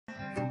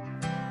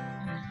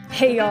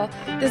Hey y'all,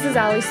 this is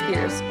Allie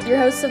Spears, your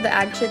host of the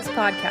Ag Chicks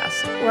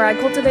podcast, where I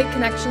cultivate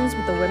connections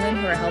with the women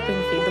who are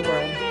helping feed the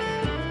world.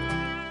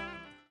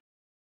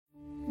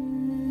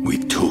 We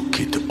took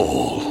it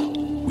all.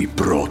 We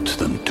brought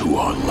them to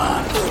our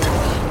land.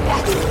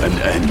 An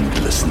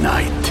endless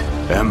night,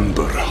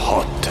 ember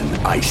hot and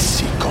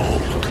icy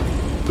cold.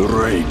 The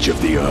rage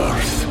of the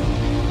earth.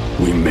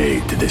 We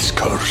made this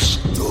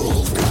curse.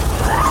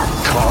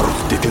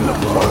 Carved it in the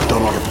blood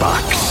on our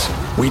backs.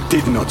 We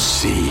did not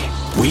see.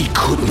 We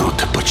could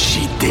not, but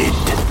she did.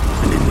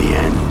 And in the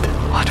end...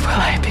 What will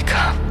I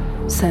become?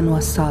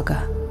 Senua's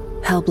Saga.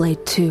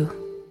 Hellblade 2.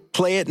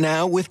 Play it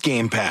now with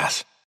Game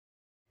Pass.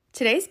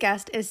 Today's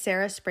guest is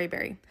Sarah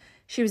Sprayberry.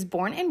 She was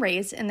born and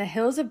raised in the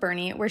hills of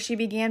Bernie, where she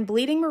began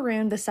bleeding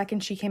maroon the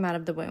second she came out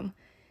of the womb.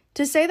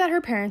 To say that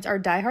her parents are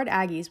diehard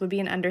Aggies would be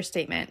an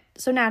understatement,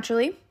 so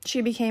naturally, she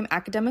became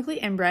academically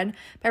inbred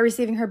by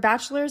receiving her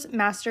bachelor's,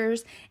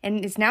 master's,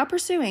 and is now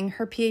pursuing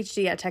her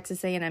PhD at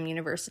Texas A&M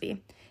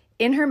University.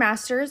 In her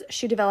master's,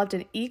 she developed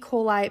an E.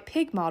 coli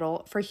pig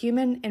model for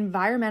human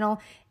environmental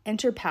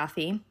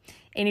enteropathy,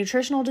 a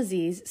nutritional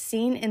disease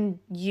seen in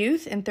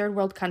youth in third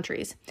world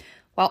countries,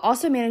 while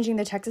also managing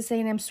the Texas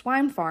A&M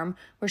swine farm,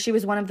 where she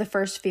was one of the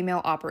first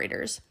female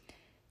operators.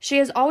 She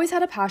has always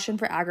had a passion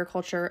for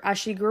agriculture as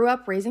she grew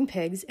up raising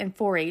pigs in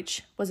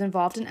 4-H, was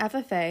involved in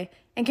FFA,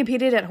 and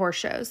competed at horse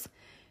shows.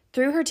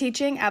 Through her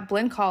teaching at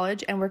Blinn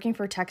College and working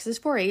for Texas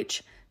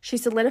 4-H, she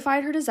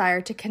solidified her desire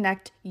to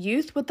connect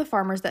youth with the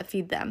farmers that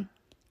feed them.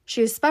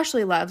 She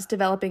especially loves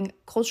developing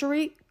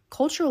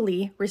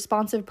culturally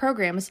responsive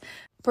programs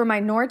for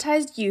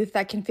minoritized youth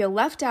that can feel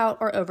left out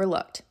or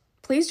overlooked.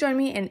 Please join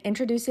me in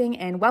introducing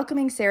and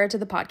welcoming Sarah to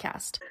the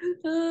podcast.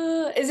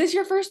 Is this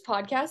your first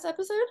podcast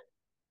episode?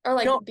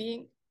 Or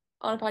being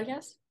on a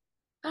podcast?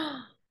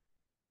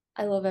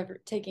 I love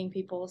taking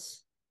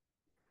people's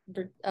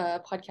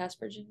podcast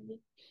virginity.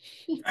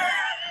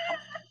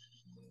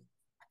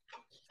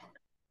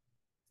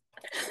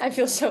 I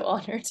feel so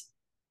honored.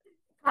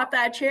 Pop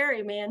that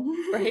cherry, man.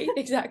 Right?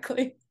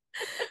 Exactly.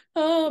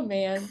 Oh,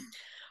 man.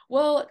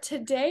 Well,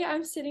 today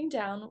I'm sitting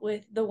down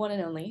with the one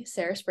and only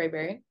Sarah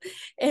Sprayberry,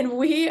 and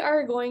we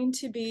are going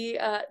to be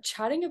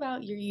chatting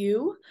about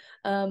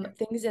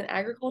things in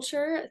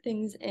agriculture,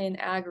 things in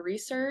ag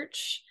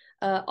research,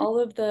 all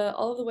of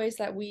the ways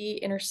that we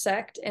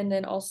intersect, and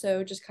then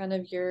also just kind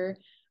of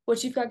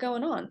what you've got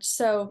going on.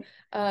 So,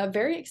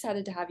 very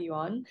excited to have you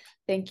on.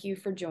 Thank you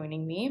for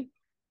joining me.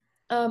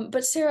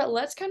 But Sarah,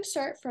 let's kind of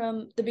start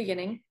from the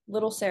beginning.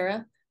 Little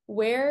Sarah,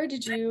 where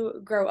did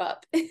you grow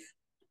up?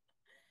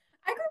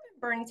 I grew up in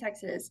Bernie,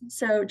 Texas,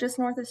 so just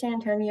north of San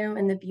Antonio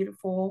in the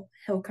beautiful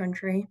hill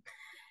country.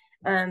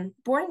 Born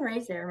and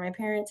raised there. My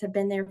parents have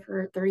been there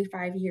for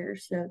 35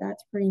 years, so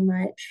that's pretty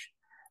much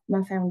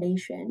my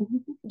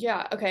foundation.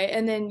 Yeah, okay.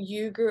 And then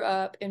you grew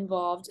up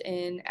involved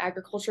in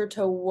agriculture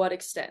to what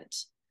extent?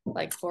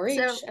 Like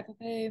 4-H,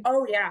 FFA?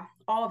 Oh, yeah,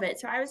 all of it.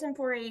 So I was in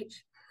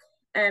 4-H.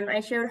 I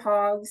showed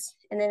hogs,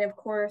 and then, of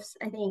course,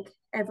 I think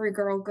every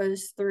girl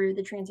goes through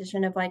the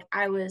transition of,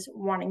 I was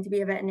wanting to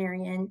be a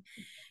veterinarian.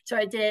 So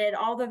I did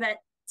all the vet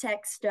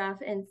tech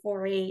stuff in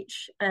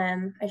 4-H.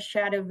 I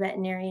shadowed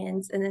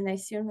veterinarians, and then I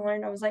soon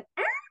learned, I was like,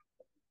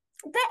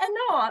 vet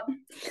not.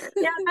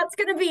 Yeah, that's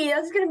gonna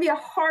be a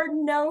hard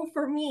no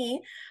for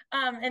me.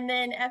 And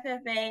then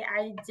FFA,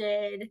 I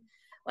did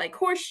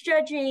horse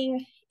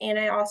judging, and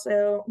I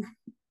also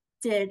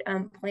did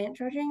plant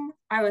judging.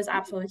 I was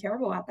absolutely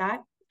terrible at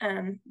that.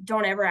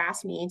 Don't ever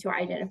ask me to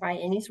identify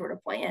any sort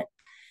of plant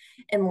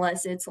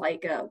unless it's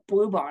like a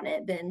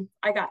bluebonnet. Then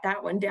I got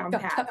that one down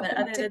pat. But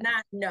other than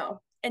that, no.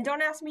 And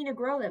don't ask me to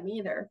grow them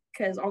either,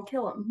 because I'll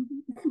kill them.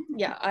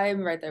 Yeah,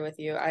 I'm right there with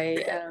you.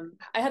 I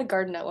had a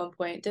garden at one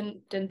point,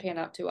 didn't pan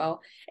out too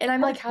well, and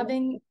I'm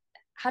having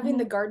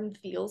the garden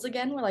feels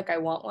again, where I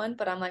want one,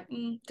 but I'm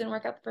didn't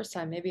work out the first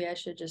time. Maybe I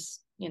should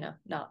just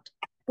not.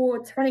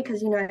 Well, it's funny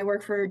because I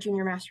work for a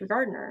junior master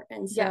gardener,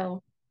 and so. Yeah.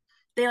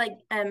 They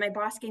my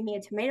boss gave me a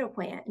tomato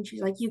plant, and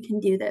she's like, you can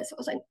do this. I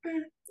was like,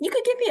 you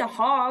could give me a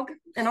hog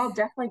and I'll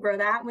definitely grow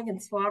that, and we can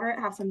slaughter it,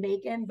 have some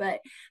bacon. But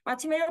my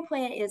tomato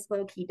plant is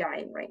low-key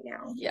dying right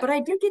now. Yeah. But I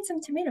did get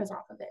some tomatoes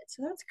off of it,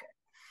 so that's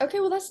good.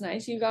 Okay, well, that's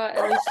nice. You got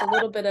at least a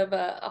little bit of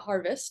a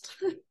harvest.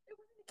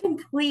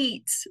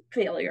 Complete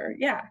failure.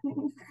 Yeah.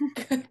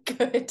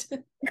 Good.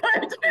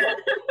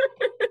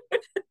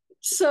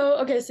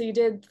 So you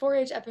did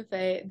 4-H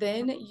FFA,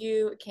 then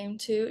you came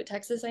to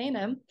Texas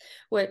A&M,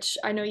 which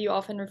I know you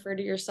often refer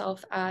to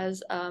yourself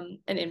as an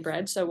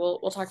inbred, so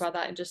we'll talk about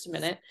that in just a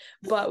minute.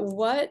 But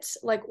why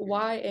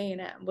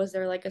A&M? Was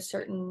there a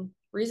certain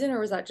reason, or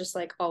was that just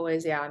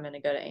always, yeah, I'm going to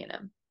go to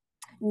A&M?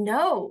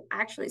 No,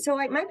 actually. So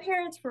my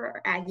parents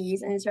were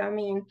Aggies, and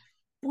so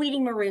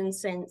bleeding maroon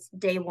since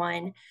day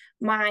one.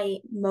 My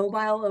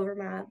mobile over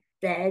my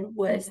bed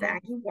was the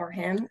Aggie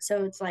Warham,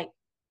 so it's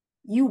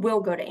you will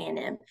go to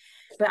A&M.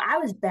 But I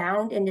was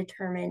bound and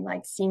determined,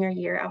 senior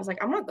year, I was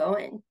I'm not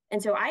going.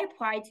 And so I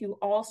applied to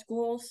all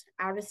schools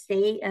out of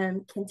state,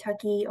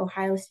 Kentucky,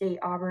 Ohio State,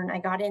 Auburn. I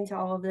got into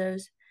all of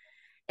those.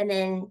 And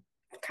then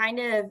kind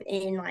of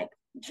in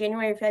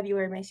January,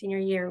 February, my senior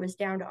year, was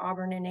down to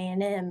Auburn and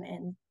A&M,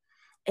 and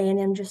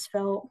A&M just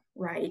felt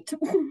right.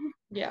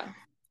 Yeah.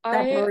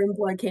 That maroon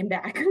blood came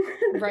back.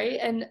 Right.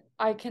 And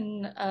I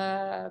can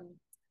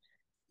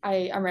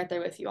I'm right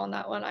there with you on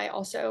that one. I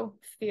also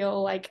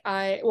feel like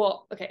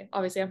okay,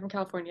 obviously I'm from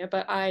California,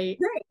 but Right.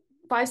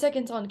 5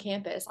 seconds on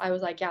campus, I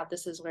was like, yeah,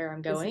 this is where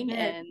I'm going.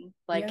 And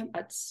like, Yep.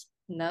 that's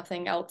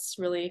nothing else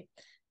really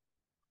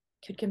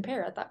could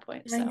compare at that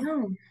point. I So,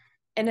 know.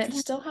 and it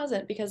still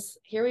hasn't, because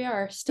here we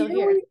are, still You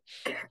know,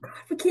 here.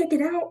 we can't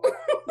get out.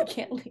 We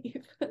can't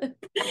leave. Never.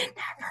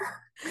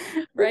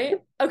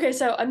 Right? Okay,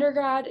 so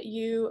undergrad,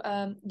 you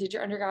did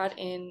your undergrad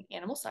in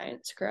animal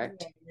science,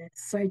 correct?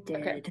 Yes, I did.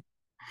 Okay.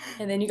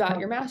 And then you got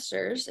your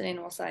master's in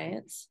animal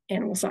science.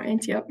 Animal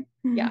science, yep.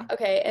 Yeah,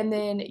 okay. And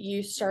then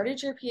you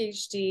started your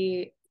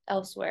PhD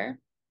elsewhere.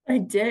 I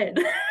did.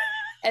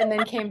 And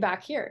then came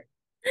back here.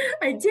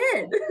 I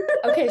did.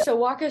 Okay, so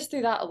walk us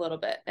through that a little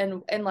bit.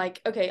 And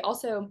like, okay,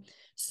 also,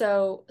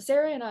 so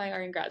Sarah and I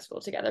are in grad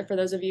school together, for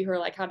those of you who are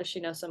like, how does she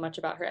know so much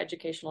about her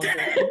educational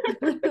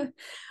journey?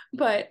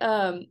 But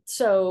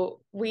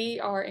so we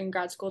are in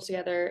grad school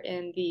together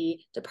in the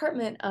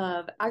Department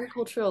of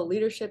Agricultural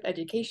Leadership,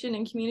 Education,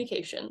 and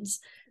Communications,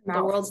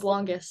 the world's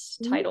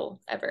longest title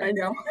ever. I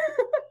know.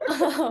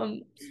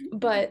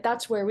 But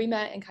that's where we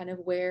met and kind of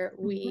where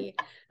we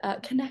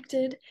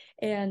connected,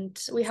 and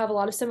we have a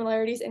lot of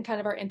similarities in kind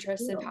of our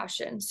interests and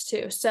passions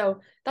too. So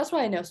that's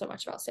why I know so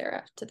much about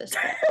Sarah to this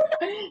point.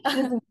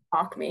 She doesn't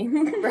talk me.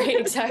 Right,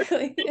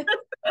 exactly.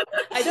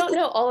 I don't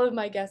know all of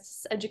my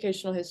guests'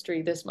 educational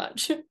history this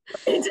much.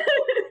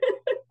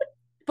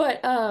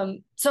 But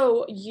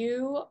so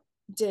you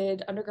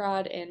did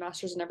undergrad and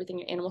master's and everything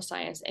in animal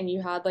science, and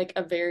you had like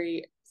a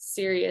very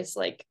serious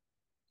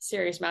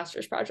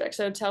master's project.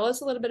 So tell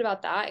us a little bit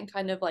about that and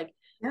kind of like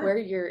where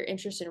your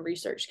interest in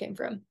research came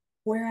from.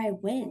 Where I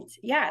went.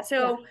 Yeah.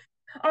 So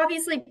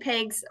obviously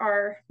pigs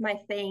are my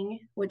thing,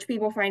 which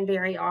people find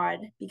very odd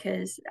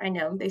because I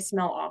know they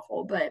smell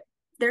awful, but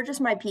they're just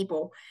my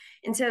people.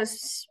 And so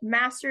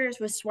master's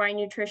was swine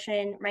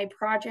nutrition. My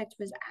project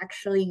was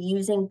actually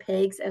using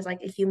pigs as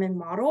like a human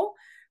model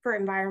for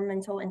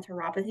environmental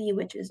enteropathy,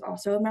 which is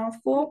also a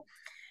mouthful.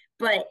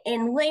 But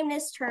in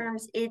layman's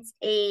terms, it's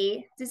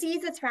a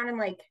disease that's found in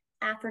like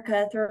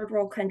Africa, third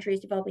world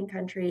countries, developing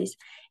countries,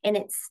 and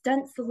it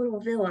stunts the little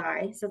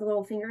villi, so the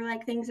little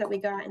finger-like things that we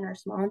got in our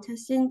small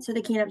intestine, so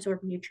they can't absorb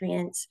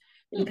nutrients.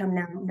 They become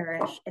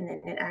malnourished, and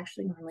then it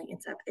actually normally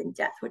ends up in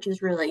death, which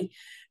is really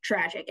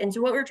tragic. And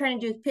so what we're trying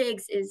to do with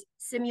pigs is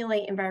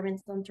simulate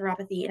environmental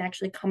enteropathy and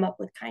actually come up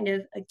with kind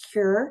of a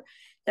cure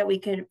that we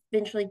could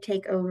eventually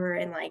take over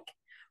and like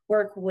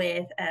work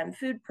with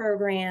food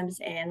programs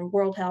and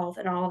World Health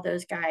and all of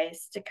those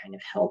guys to kind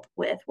of help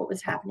with what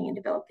was happening in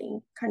developing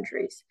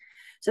countries.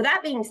 So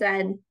that being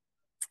said,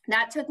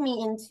 that took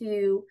me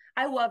into,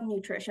 I love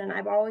nutrition.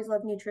 I've always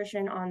loved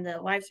nutrition on the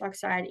livestock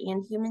side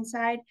and human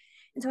side.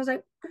 And so I was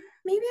like,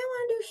 maybe I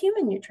want to do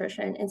human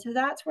nutrition. And so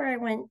that's where I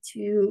went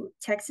to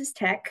Texas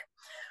Tech,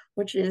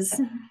 which is,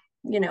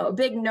 you know, a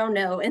big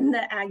no-no in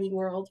the Aggie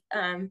world.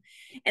 And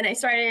I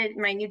started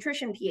my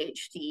nutrition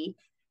PhD.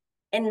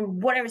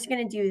 And what I was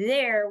going to do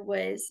there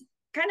was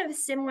kind of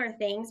similar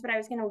things, but I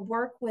was going to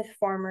work with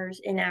farmers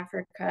in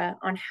Africa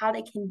on how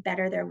they can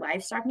better their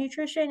livestock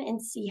nutrition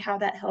and see how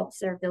that helps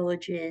their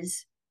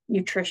villages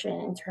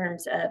nutrition in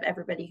terms of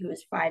everybody who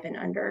is 5 and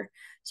under.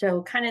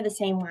 So kind of the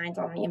same lines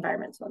on the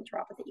environmental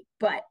enteropathy.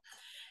 But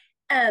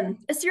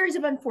a series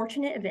of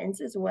unfortunate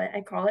events is what I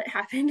call it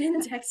happened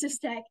in Texas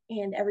Tech,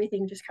 and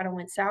everything just kind of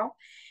went south.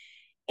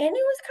 And it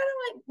was kind of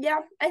like, yeah,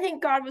 I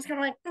think God was kind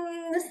of like,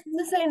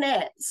 this ain't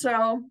it.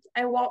 So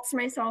I waltzed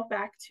myself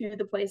back to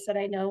the place that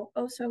I know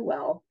oh so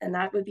well, and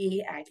that would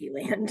be Aggie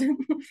Land.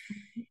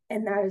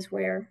 And that is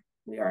where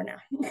we are now.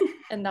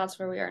 And that's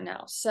where we are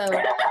now. So,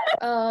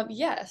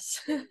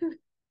 yes.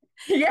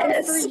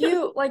 Yes. And for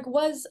you, like,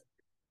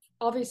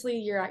 obviously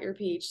you're at your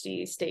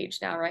PhD stage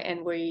now, right?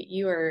 And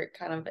you are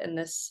kind of in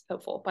this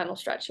hopeful final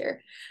stretch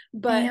here.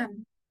 But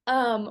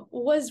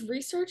was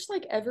research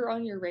like ever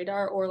on your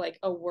radar, or like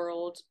a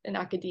world in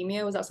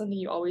academia? Was that something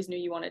you always knew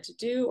you wanted to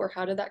do, or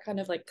how did that kind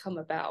of like come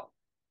about?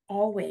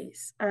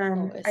 Always.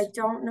 I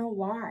don't know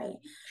why.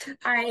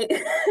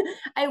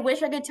 I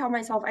wish I could tell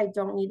myself I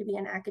don't need to be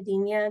in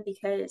academia,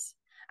 because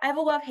I have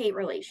a love-hate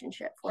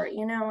relationship for it.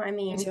 You know, I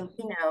mean, you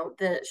know,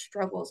 the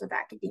struggles of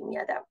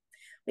academia that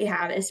we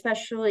have,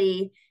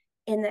 especially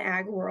in the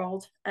ag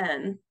world.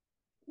 I've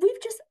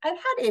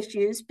had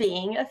issues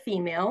being a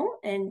female,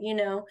 and, you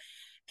know,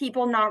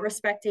 people not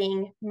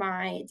respecting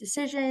my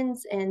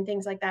decisions and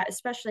things like that,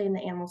 especially in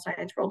the animal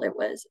science world. It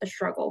was a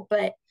struggle.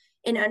 But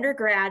in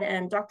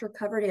undergrad, Dr.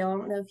 Coverdale, I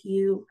don't know if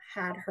you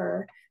had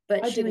her,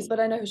 but but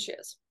I know who she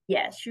is.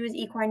 Yes, she was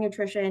equine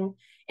nutrition,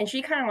 and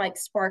she kind of like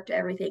sparked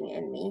everything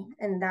in me.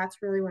 And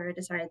that's really where I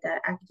decided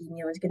that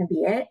academia was going to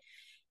be it.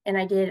 And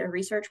I did a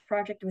research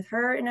project with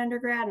her in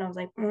undergrad, and I was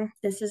like,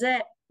 this is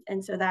it.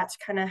 And so that's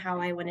kind of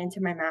how I went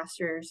into my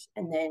master's,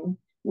 and then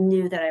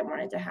knew that I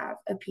wanted to have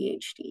a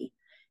PhD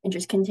and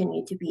just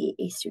continue to be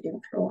a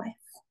student for life.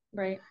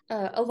 Right.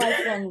 A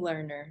lifelong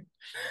learner.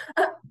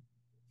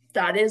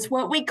 That is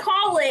what we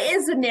call it,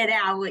 isn't it,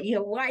 Allie?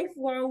 A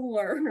lifelong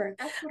learner.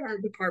 That's what our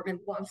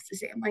department loves to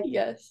say. I'm like,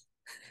 Yes.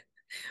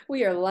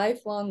 We are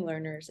lifelong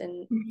learners,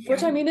 and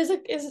which yeah, I mean is a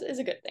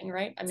good thing,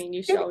 right? I mean,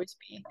 you should it, always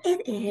be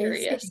it is. It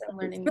curious and is.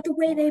 learning But the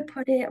way more. they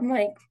put it, I'm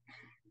like,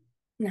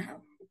 no.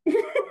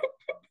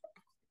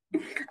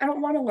 I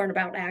don't want to learn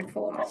about ag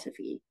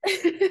philosophy.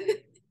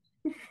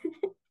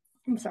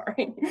 I'm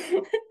sorry.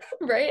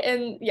 Right.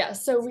 And yeah,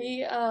 so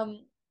we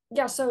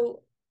yeah,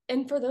 so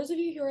and for those of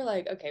you who are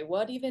like, okay,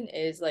 what even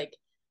is like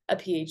a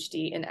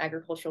PhD in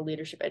agricultural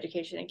leadership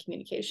education and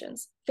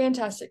communications?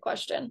 Fantastic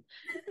question.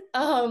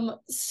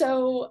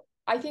 So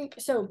I think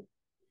so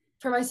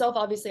for myself,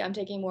 obviously I'm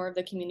taking more of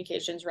the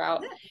communications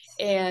route, Yes.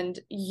 and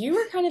you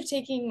are kind of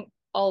taking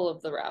all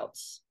of the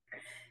routes.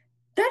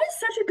 That is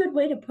such a good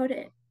way to put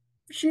it.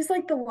 She's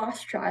like the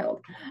lost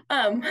child.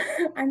 Um,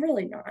 I'm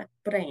really not,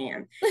 but I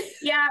am.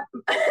 Yeah.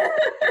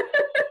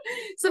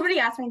 Somebody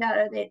asked me that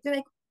other day. They're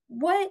like,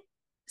 "What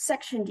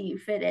section do you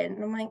fit in?"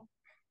 And I'm like,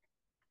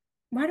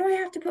 "Why do I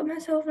have to put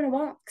myself in a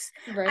box?"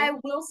 I Right.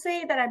 will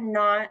say that I'm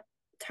not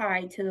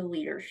tied to the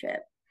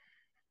leadership.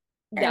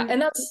 Yeah,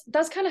 And and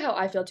that's kind of how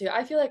I feel too.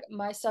 I feel like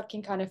my stuff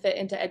can kind of fit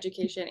into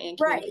education and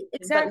right, communication, but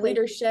exactly.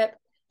 leadership,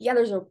 yeah,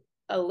 there's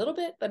a little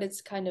bit, but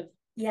it's kind of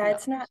Yeah, no.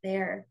 it's not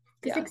there.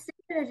 Because Yeah.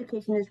 extension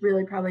education is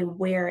really probably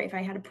where, if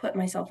I had to put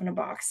myself in a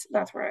box,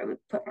 that's where I would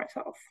put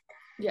myself.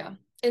 Yeah.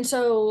 And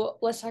so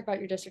let's talk about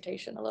your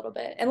dissertation a little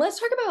bit. And let's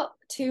talk about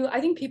too,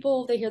 I think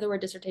people they hear the word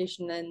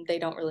dissertation and they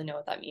don't really know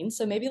what that means.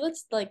 So maybe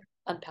let's like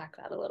unpack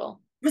that a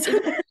little.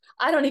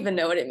 I don't even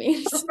know what it I was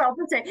means. about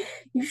to say,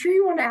 you sure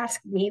you want to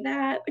ask me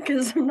that?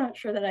 Because I'm not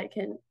sure that I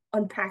can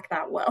unpack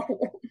that well.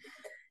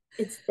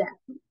 It's that.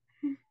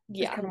 It's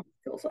Yeah. kind of what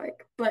it feels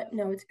like. But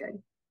no, it's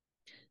good.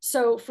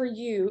 So for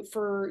you,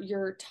 for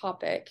your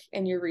topic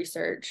and your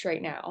research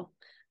right now,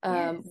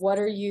 Yes. what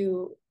are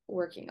you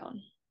working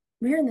on?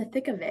 We're in the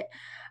thick of it.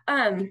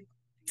 Um,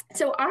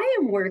 so I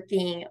am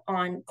working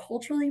on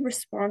culturally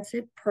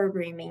responsive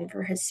programming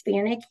for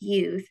Hispanic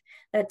youth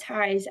that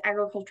ties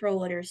agricultural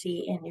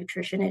literacy and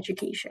nutrition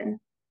education.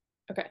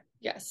 Okay.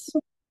 Yes.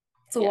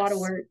 It's a lot of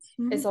Yes. words.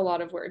 It's a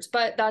lot of words,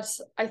 but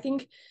that's, I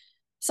think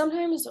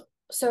sometimes,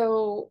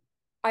 so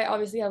I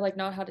obviously have like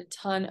not had a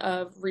ton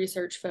of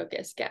research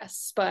focused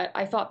guests, but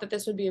I thought that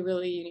this would be a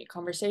really unique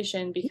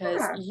conversation because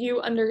Yeah.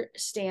 you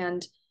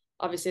understand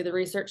obviously the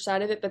research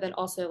side of it, but then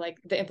also like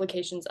the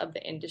implications of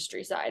the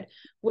industry side,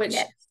 which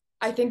Yes.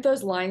 I think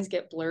those lines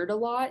get blurred a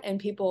lot, and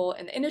people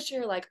in the industry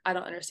are like, I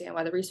don't understand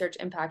why the research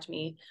impact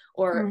me.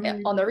 Or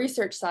Mhm. on the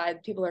research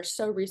side, people are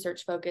so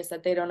research focused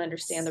that they don't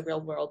understand the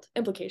real world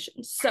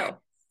implications. So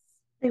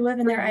They live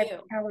in for their ivory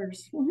you,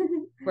 towers.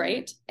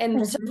 right?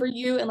 And so Mhm. for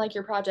you and like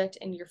your project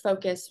and your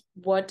focus,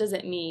 what does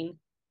it mean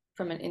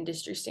from an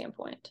industry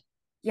standpoint?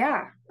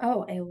 Yeah.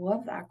 Oh, I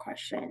love that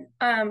question.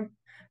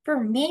 For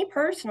me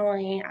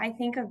personally, I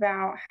think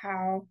about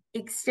how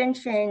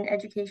extension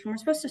education, we're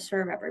supposed to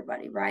serve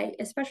everybody, right?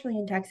 Especially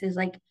in Texas,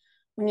 like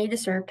we need to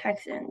serve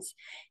Texans.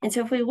 And so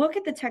if we look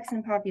at the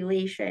Texan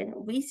population,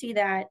 we see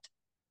that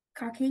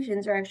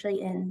Caucasians are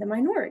actually in the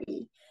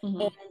minority, and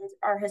Mm-hmm.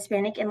 our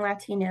Hispanic and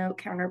Latino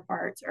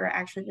counterparts are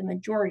actually the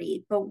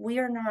majority, but we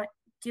are not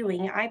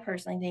doing, I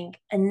personally think,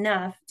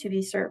 enough to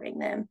be serving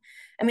them.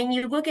 I mean,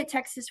 you look at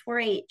Texas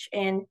 4-H,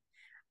 and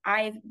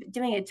I've been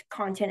doing a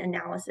content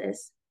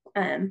analysis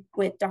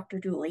with Dr.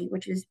 Dooley,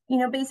 which is,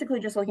 basically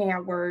just looking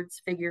at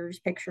words, figures,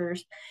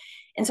 pictures.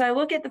 And so I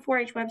look at the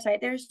 4-H website,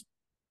 there's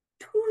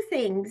two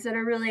things that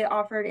are really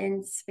offered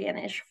in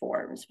Spanish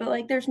forms, but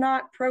like there's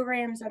not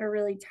programs that are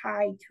really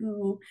tied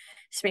to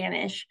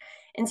Spanish.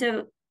 And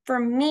so for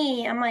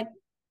me, I'm like,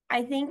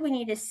 I think we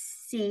need to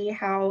see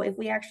how, if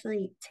we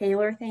actually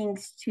tailor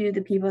things to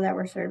the people that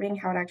we're serving,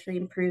 how it actually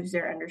improves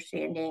their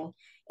understanding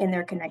and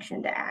their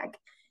connection to ag.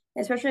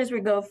 Especially as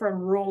we go from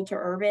rural to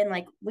urban,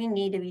 like we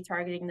need to be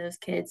targeting those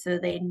kids so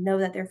they know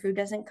that their food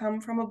doesn't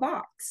come from a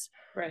box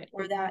Right.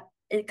 or that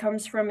it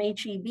comes from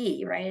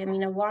HEB, right? I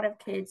mean, a lot of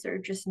kids are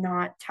just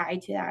not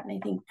tied to that. And I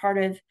think part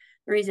of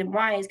the reason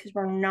why is because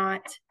we're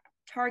not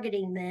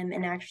targeting them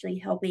and actually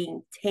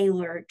helping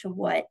tailor to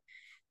what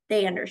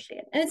they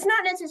understand. And it's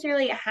not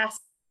necessarily it has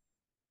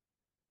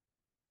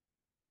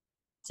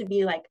to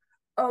be like,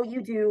 oh,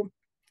 you do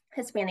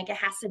Hispanic, it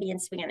has to be in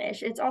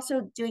Spanish. It's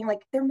also doing like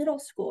they're middle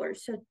schoolers.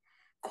 So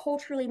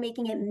culturally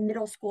making it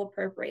middle school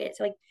appropriate.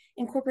 So like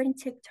incorporating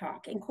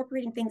TikTok,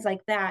 incorporating things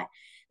like that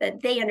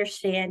that they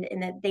understand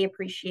and that they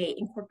appreciate,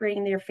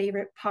 incorporating their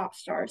favorite pop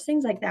stars,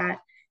 things like that.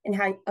 And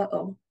how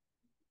oh,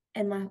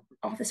 and my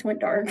office went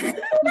dark.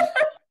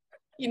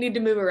 You need to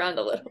move around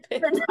a little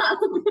bit.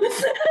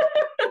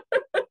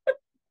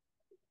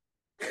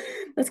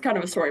 That's kind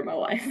of a story of my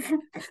life.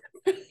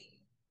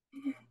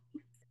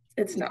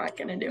 It's not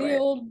gonna do The it.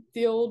 old,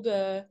 the old,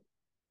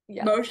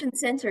 yeah, Motion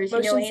sensors,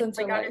 motion Anne, we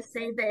sensor gotta lights,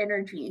 save the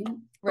energy,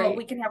 but we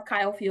right? can have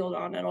Kyle Field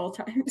on at all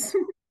times.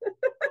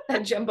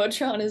 That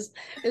jumbotron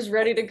is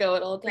ready to go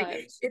at all Like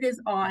times. it is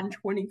on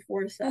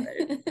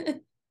 24/7.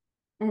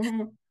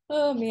 Mm-hmm.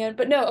 Oh man,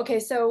 but no, okay,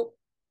 so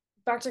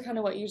back to kind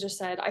of what you just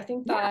said, I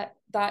think that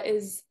that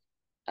is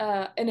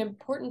an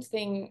important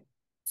thing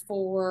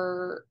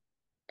for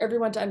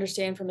everyone to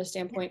understand from a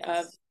standpoint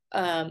of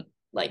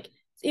like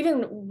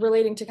even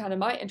relating to kind of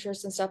my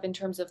interests and stuff in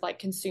terms of like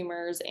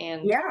consumers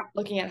and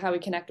looking at how we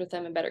connect with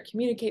them and better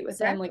communicate with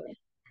them. Like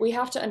we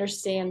have to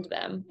understand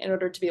them in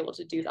order to be able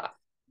to do that.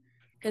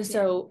 And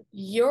so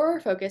your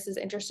focus is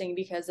interesting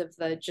because of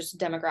the just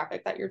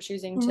demographic that you're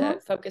choosing to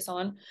focus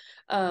on.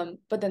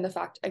 But then the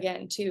fact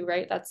again too,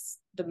 right? That's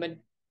the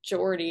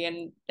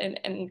majority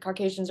and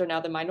Caucasians are now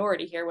the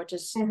minority here, which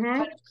is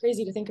kind of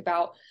crazy to think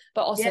about,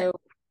 but also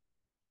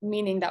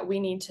meaning that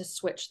we need to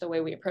switch the way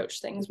we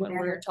approach things when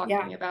we're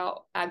talking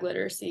about ag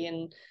literacy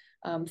and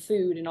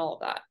food and all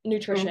of that,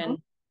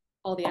 nutrition,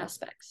 all the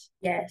aspects.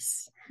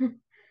 Yes. And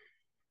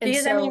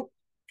because so, I mean,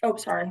 oh,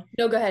 sorry.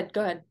 No, go ahead.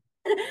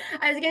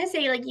 I was going to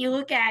say, like, you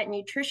look at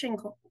nutrition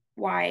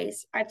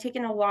wise, I've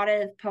taken a lot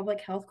of public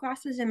health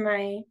classes in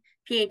my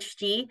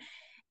PhD,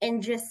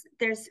 and just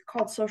there's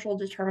called social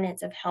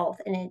determinants of health.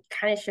 And it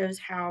kind of shows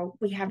how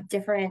we have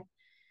different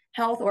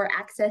health or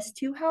access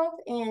to health.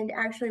 And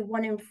actually,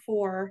 1 in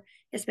 4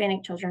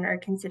 Hispanic children are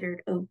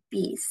considered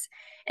obese.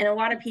 And a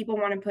lot of people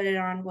want to put it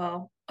on,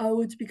 well,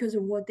 oh, it's because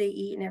of what they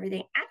eat and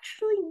everything.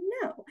 Actually,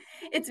 no,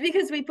 it's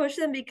because we push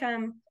them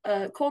become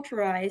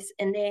culturalized,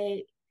 and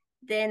they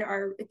then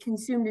are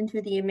consumed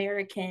into the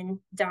American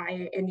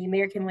diet and the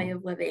American way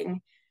of living.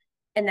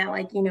 And that,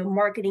 like, you know,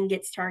 marketing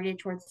gets targeted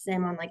towards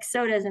them on like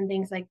sodas and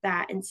things like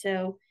that. And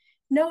so,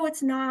 no,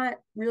 it's not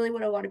really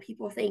what a lot of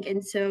people think.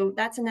 And so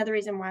that's another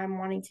reason why I'm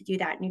wanting to do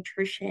that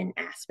nutrition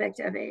aspect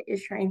of it,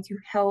 is trying to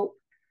help,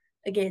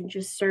 again,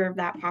 just serve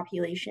that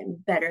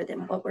population better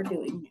than what we're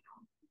doing now.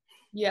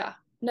 Yeah,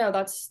 no,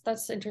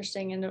 that's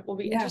interesting. And it will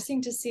be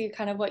interesting to see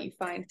kind of what you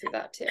find through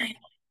that too.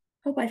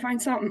 Hope I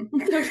find something.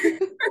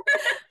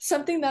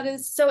 Something that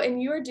is so,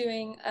 and you are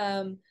doing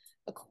a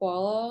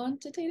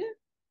quantitative?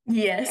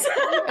 Yes.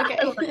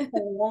 Okay.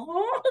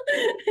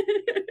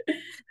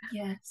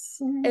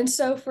 Yes. And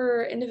so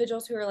for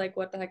individuals who are like,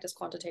 what the heck does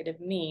quantitative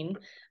mean?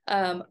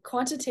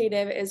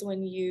 Quantitative is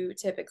when you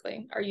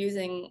typically are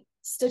using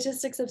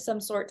statistics of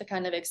some sort to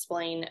kind of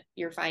explain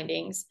your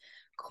findings.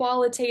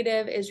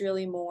 Qualitative is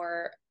really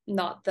more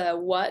not the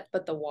what,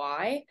 but the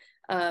why.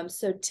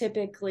 So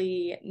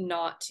typically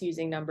not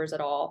using numbers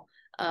at all,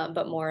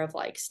 but more of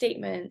like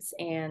statements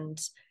and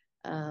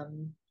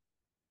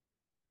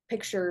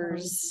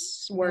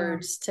pictures,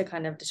 words to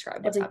kind of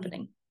describe what's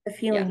happening. The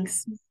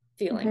feelings.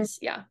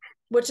 Yeah.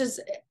 Which is,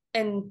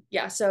 and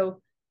yeah,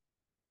 so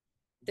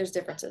there's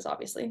differences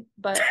obviously,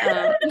 but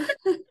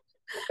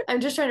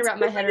I'm just trying to wrap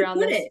my head around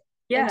this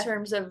in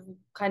terms of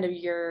kind of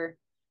your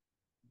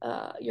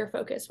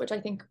focus, which I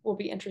think will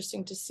be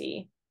interesting to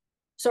see.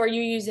 So are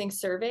you using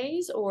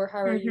surveys, or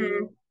how are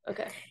you?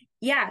 Okay.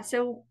 Yeah.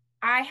 So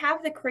I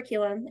have the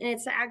curriculum, and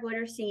it's the ag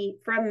literacy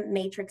from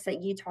Matrix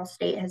that Utah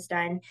State has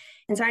done.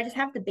 And so I just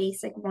have the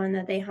basic one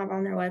that they have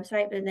on their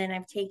website, but then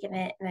I've taken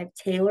it and I've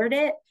tailored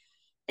it.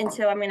 And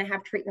so I'm going to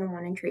have treatment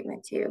 1 and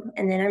treatment 2.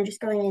 And then I'm just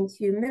going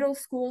into middle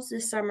schools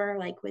this summer,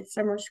 like with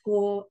summer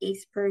school,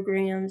 ACE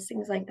programs,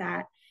 things like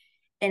that.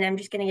 And I'm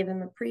just going to give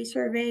them a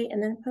pre-survey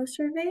and then a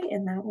post-survey,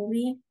 and that will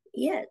be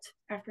it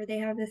after they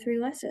have the 3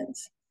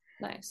 lessons.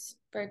 Nice.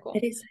 Very cool.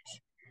 It is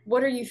nice.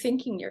 What are you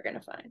thinking you're going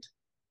to find?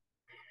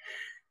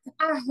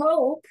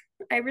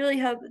 I really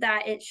hope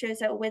that it shows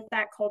that with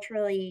that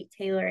culturally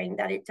tailoring,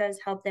 that it does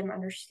help them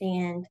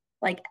understand,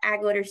 like,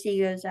 ag literacy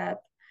goes up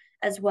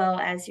as well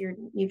as your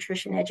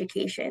nutrition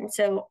education.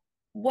 So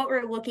what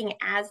we're looking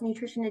as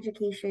nutrition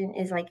education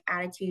is like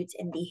attitudes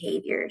and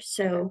behaviors.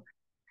 So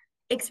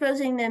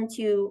exposing them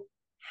to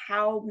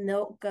how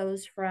milk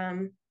goes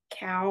from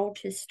cow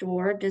to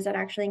store, does that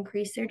actually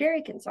increase their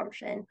dairy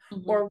consumption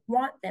or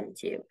want them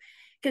to?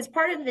 Because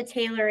part of the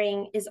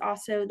tailoring is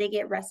also they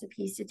get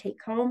recipes to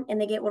take home, and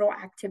they get little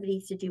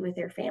activities to do with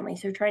their family.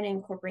 So trying to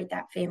incorporate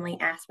that family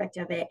aspect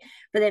of it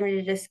for them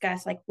to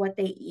discuss like what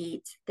they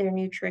eat, their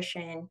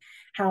nutrition,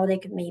 how they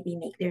could maybe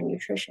make their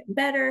nutrition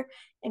better,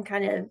 and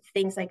kind of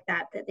things like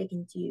that they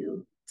can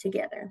do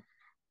together.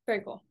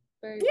 Very cool.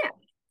 Very cool.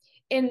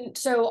 And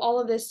so all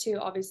of this too,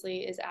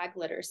 obviously, is ag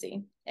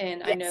literacy.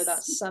 And I know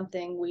that's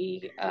something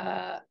we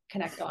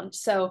connect on.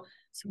 So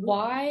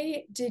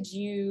why did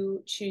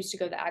you choose to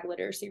go the ag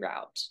literacy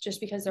route?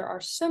 Just because there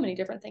are so many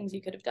different things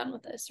you could have done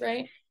with this,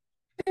 right?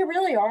 There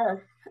really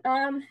are.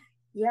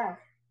 Yeah.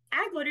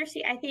 Ag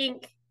literacy, I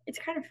think it's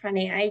kind of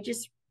funny. Ag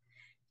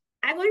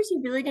literacy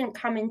really didn't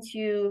come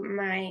into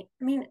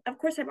of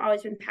course, I've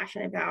always been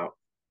passionate about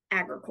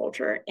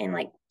agriculture and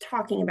like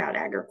talking about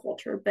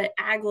agriculture, but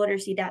ag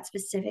literacy, that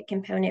specific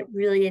component,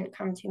 really didn't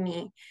come to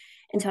me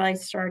until I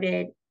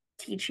started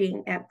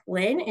teaching at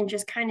Blinn and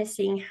just kind of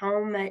seeing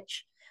how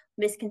much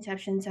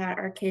misconceptions that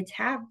our kids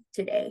have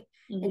today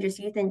and just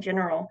youth in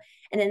general.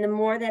 And then the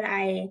more that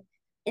I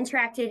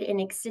interacted in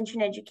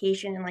extension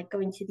education and like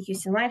going to the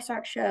Houston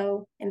Livestock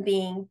Show and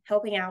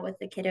helping out with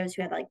the kiddos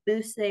who had like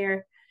booths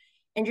there,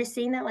 and just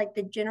seeing that like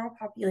the general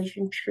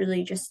population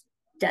truly just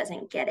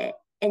doesn't get it.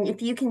 And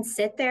if you can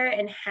sit there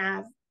and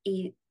have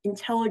a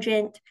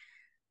intelligent,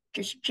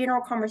 just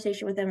general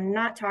conversation with them,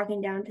 not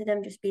talking down to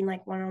them, just being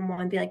like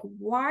one-on-one, be like,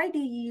 why do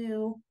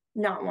you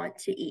not want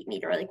to eat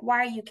meat? Or like, why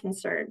are you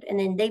concerned? And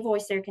then they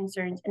voice their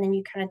concerns, and then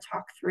you kind of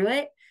talk through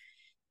it.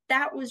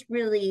 That was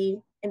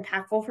really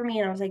impactful for me.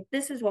 And I was like,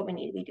 this is what we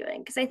need to be doing.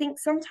 Because I think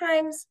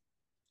sometimes,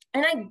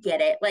 and I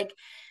get it, like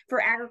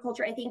for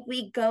agriculture, I think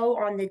we go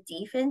on the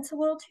defense a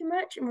little too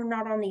much and we're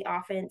not on the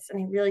offense.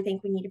 And I really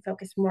think we need to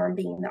focus more on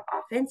being the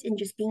offense and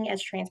just being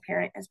as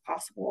transparent as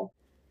possible.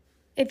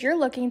 If you're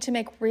looking to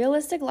make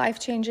realistic life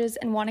changes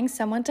and wanting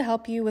someone to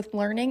help you with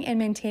learning and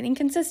maintaining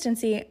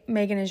consistency,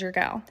 Megan is your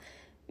gal.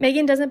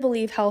 Megan doesn't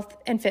believe health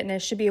and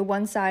fitness should be a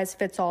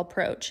one-size-fits-all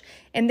approach,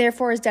 and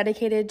therefore is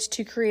dedicated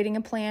to creating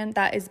a plan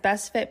that is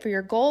best fit for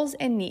your goals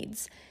and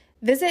needs.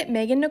 Visit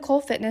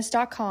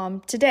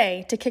MeganNicoleFitness.com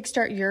today to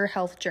kickstart your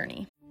health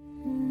journey.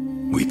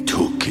 We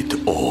took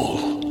it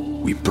all.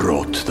 We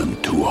brought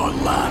them to our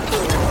land.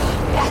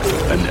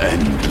 An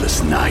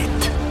endless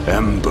night,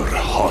 ember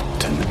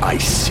hot and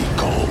icy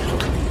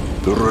cold.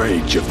 The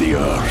rage of the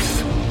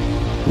earth.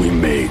 We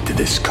made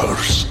this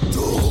curse.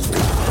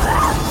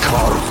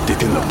 Carved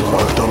it in the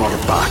blood on our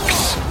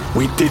backs.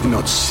 We did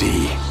not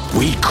see.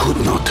 We could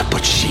not,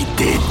 but she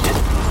did.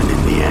 And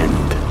in the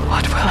end,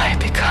 what will I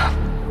become?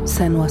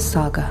 Senua's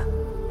Saga.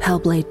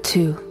 Hellblade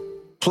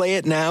 2. Play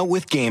it now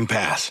with Game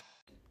Pass.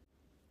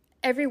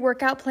 Every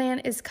workout plan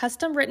is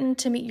custom written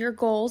to meet your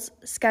goals,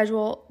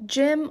 schedule,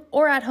 gym,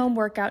 or at-home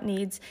workout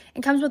needs,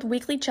 and comes with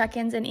weekly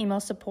check-ins and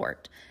email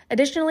support.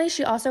 Additionally,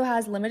 she also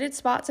has limited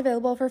spots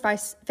available for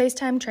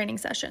FaceTime training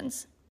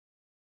sessions.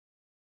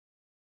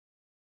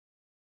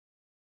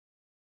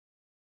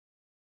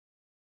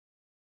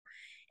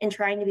 And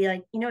trying to be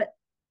like, you know what,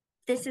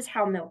 this is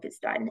how milk is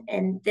done,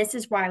 and this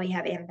is why we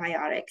have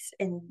antibiotics,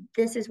 and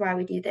this is why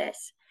we do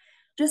this.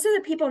 Just so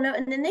that people know,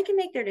 and then they can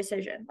make their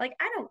decision. Like,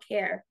 I don't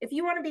care. If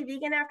you want to be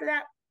vegan after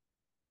that,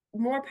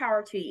 more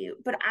power to you.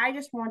 But I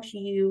just want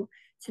you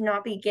to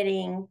not be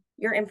getting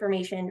your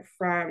information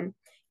from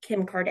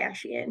Kim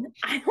Kardashian.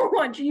 I don't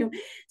want you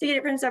to get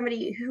it from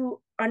somebody who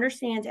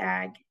understands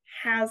ag,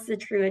 has the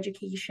true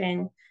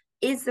education,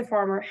 is the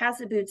farmer, has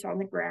the boots on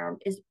the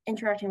ground, is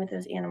interacting with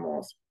those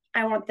animals.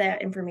 I want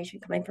that information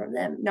coming from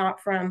them,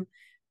 not from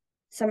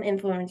some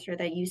influencer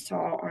that you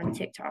saw on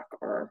TikTok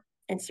or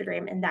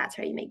Instagram, and that's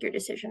how you make your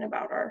decision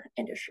about our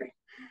industry.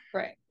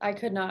 Right. I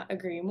could not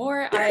agree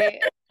more. I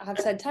have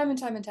said time and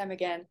time and time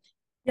again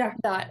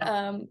that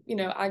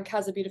ag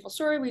has a beautiful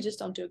story. We just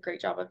don't do a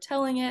great job of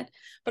telling it.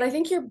 But I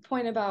think your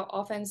point about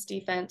offense,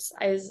 defense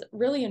is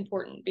really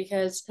important,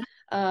 because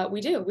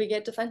we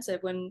get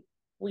defensive when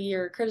we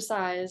are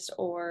criticized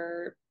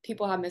or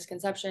people have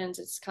misconceptions.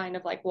 It's kind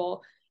of like,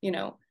 well,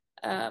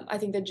 I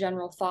think the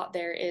general thought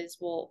there is,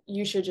 well,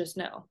 you should just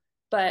know.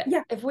 But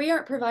if we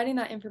aren't providing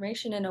that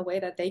information in a way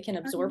that they can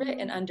absorb it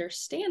and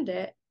understand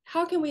it,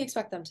 how can we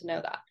expect them to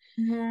know that?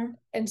 Mm-hmm.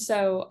 And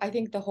so I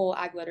think the whole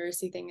ag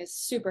literacy thing is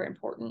super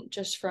important,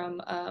 just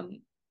from,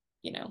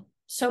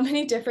 so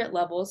many different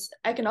levels,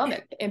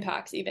 economic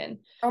impacts even.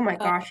 Oh my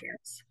gosh,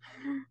 yes.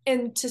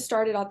 And to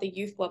start it at the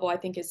youth level, I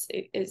think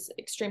is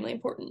extremely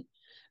important.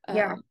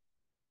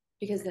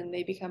 Because then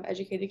they become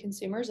educated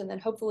consumers, and then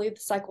hopefully the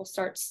cycle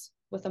starts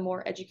with a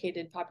more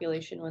educated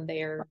population when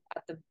they are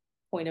at the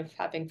point of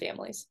having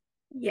families.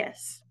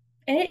 Yes.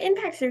 And it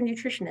impacts their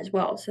nutrition as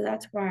well. So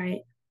that's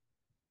why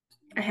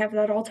I have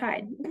that all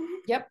tied.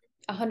 Yep.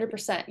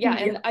 100%. Yeah.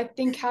 And I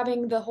think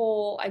having the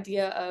whole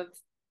idea of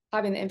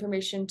having the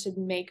information to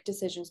make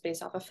decisions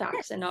based off of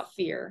facts and not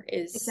fear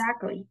is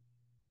exactly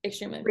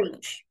extremely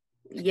important.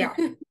 Yeah.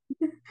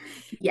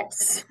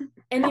 Yes.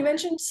 And you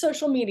mentioned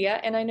social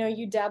media, and I know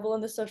you dabble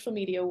in the social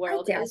media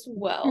world as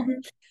well. Mm-hmm.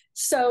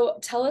 So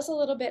tell us a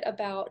little bit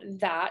about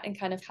that and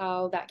kind of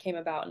how that came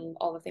about and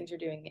all the things you're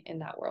doing in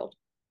that world.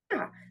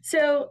 Yeah.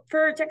 So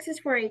for Texas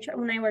 4-H,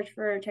 when I worked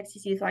for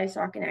Texas Youth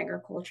Livestock and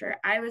Agriculture,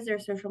 I was their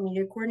social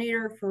media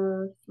coordinator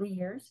for 3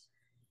 years.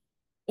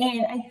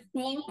 And I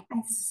think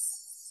I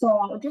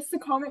saw just the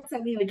comments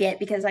that we would get,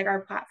 because like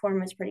our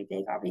platform was pretty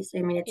big, obviously.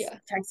 I mean, it's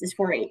Texas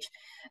 4-H.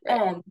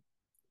 Right.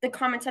 The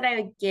comments that I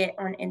would get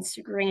on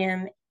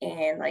Instagram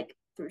and like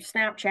through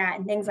Snapchat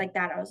and things like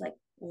that, I was like,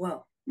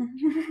 whoa.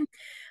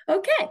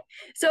 Okay.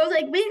 So I was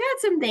like, we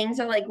got some things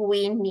that like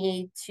we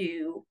need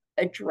to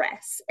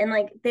address. And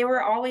like they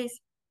were always,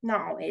 not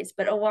always,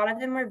 but a lot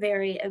of them were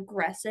very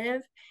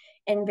aggressive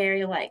and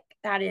very like,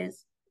 that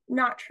is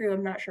not true.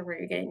 I'm not sure where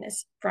you're getting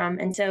this from.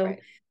 And so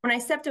when I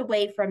stepped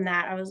away from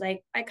that, I was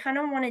like, I kind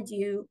of want to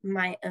do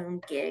my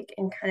own gig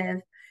and kind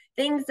of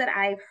things that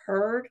I've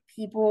heard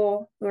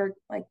people who are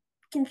like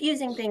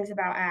confusing things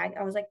about ag.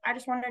 I was like, I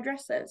just want to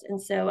address those.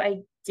 And so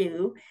I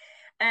do.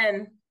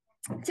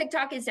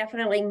 TikTok is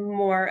definitely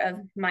more of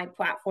my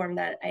platform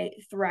that I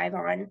thrive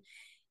on.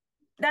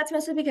 That's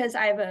mostly because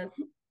I have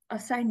a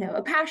side note,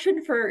 a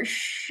passion for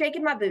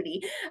shaking my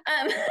booty.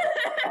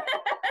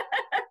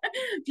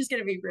 Just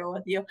gonna be real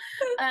with you.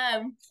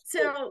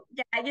 So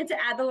yeah, I get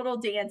to add the little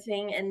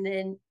dancing, and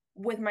then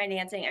with my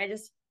dancing, I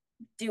just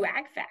do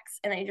ag facts,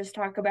 and I just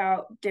talk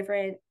about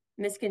different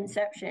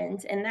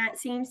misconceptions, and that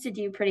seems to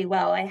do pretty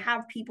well. I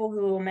have people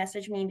who will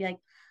message me and be like,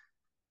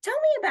 tell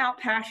me about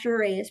pasture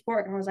raised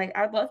pork. And I was like,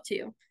 I'd love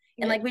to.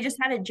 And like, we just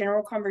had a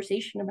general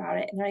conversation about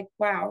it. And like,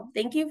 wow,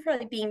 thank you for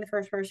like being the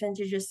first person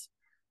to just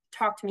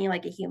talk to me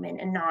like a human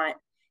and not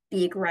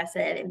be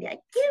aggressive and be like,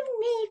 give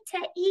me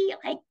to eat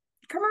like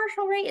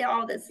commercial rate,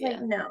 all this.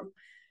 Like, no.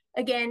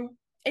 Again,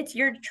 it's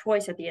your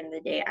choice at the end of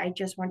the day. I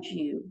just want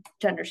you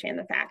to understand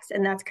the facts.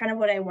 And that's kind of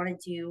what I want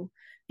to do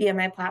via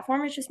my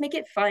platform, is just make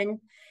it fun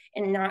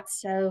and not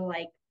so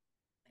like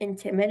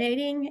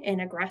intimidating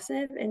and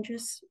aggressive, and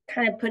just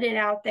kind of put it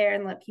out there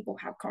and let people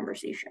have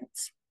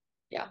conversations.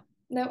 Yeah.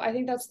 No, I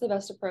think that's the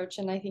best approach.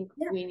 And I think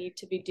we need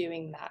to be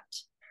doing that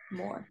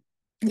more.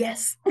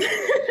 Yes.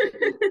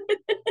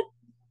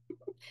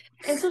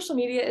 And social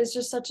media is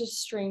just such a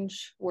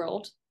strange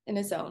world in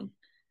its own.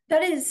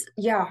 That is,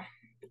 yeah,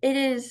 it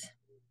is.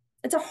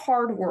 It's a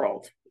hard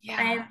world.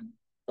 Yeah. And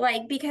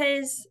like,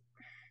 because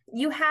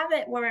you have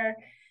it where,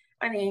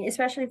 I mean,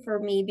 especially for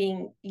me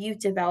being youth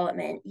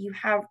development, you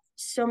have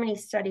so many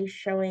studies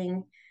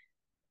showing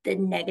the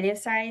negative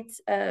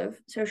sides of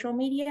social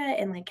media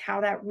and like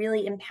how that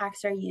really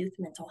impacts our youth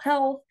mental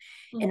health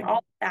and all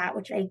of that,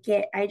 which I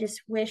get. I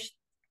just wish,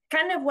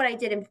 kind of what I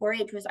did in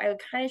 4-H was I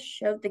would kind of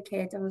show the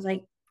kids, I was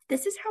like,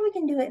 this is how we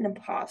can do it in a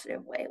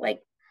positive way.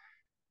 Like,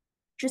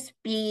 just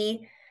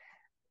be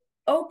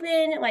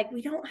open. Like,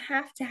 we don't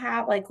have to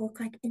have like look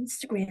like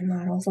Instagram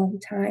models all the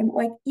time.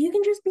 Like, you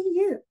can just be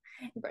you.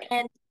 Right.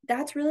 And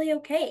that's really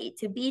okay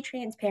to be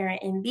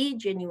transparent and be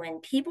genuine.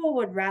 People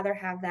would rather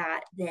have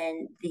that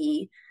than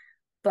the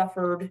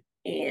buffered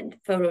and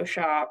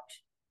photoshopped,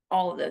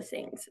 all of those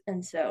things.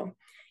 And so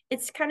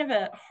it's kind of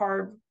a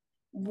hard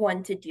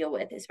one to deal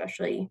with,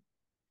 especially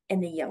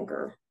in the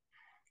younger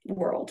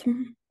world.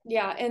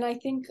 Yeah. And I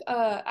think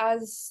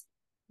as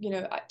you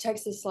know,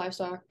 Texas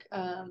livestock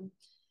and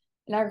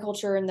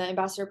agriculture and the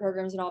ambassador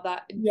programs and all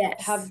that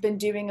have been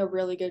doing a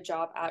really good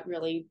job at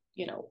really,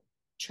 you know,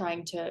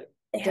 trying to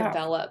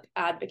develop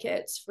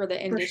advocates for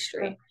the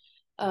industry.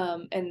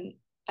 And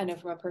I know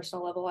from a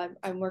personal level,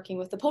 I'm working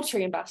with the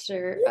poultry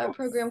ambassador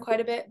program quite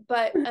a bit,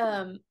 but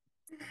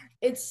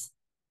it's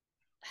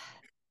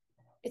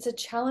a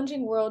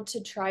challenging world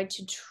to try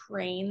to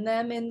train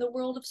them in the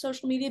world of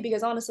social media,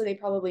 because honestly, they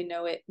probably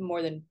know it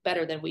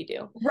better than we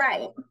do.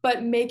 Right.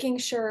 But making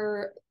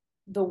sure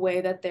the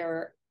way that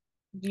they're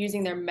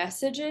using their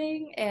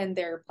messaging and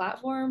their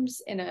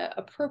platforms in an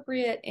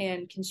appropriate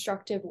and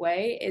constructive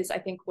way is, I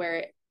think, where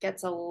it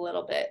gets a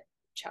little bit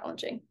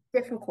challenging.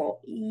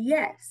 Difficult.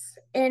 Yes.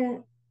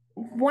 And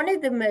one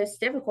of the most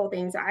difficult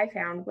things I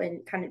found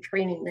when kind of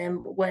training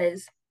them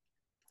was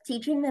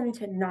teaching them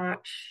to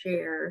not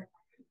share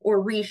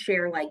or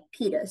reshare like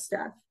PETA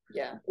stuff.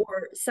 Yeah.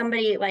 Or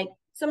somebody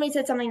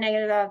said something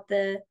negative about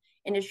the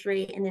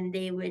industry and then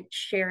they would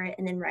share it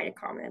and then write a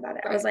comment about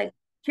it. Right. I was like,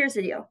 here's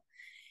the deal.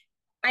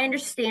 I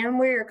understand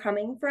where you're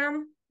coming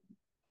from,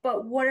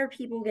 but what are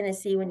people going to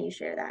see when you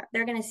share that?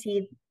 They're going to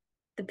see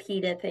the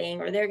PETA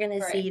thing, or they're going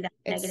to see that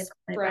negative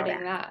comment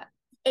about that.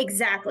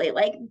 Exactly.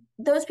 Like,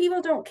 those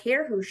people don't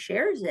care who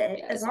shares it,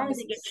 as long as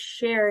it gets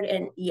shared.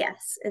 And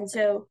and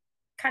so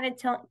kind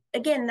of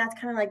again, that's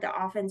kind of like the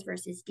offense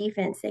versus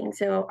defense thing.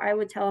 So I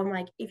would tell them,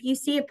 like, if you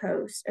see a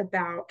post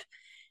about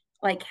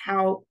like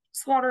how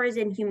slaughter is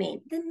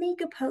inhumane, then make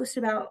a post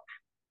about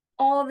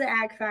all of the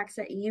ag facts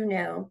that you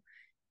know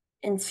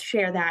and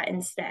share that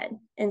instead.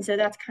 And so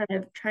that's kind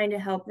of trying to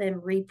help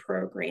them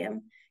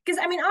reprogram. Because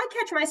I mean, I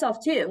catch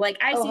myself too. Like,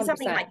 I see 100%.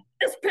 Something like,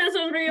 this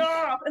pisses me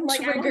off, and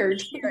like,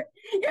 triggered.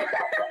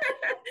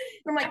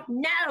 I'm like,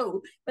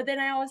 no. But then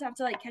I always have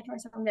to like catch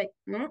myself and be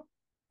like,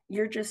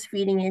 you're just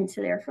feeding into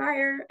their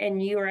fire,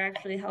 and you are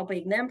actually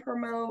helping them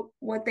promote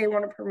what they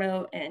want to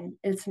promote, and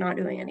it's not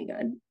doing any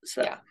good.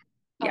 So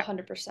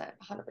 100%.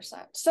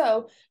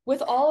 So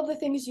with all of the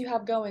things you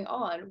have going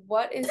on,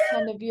 what is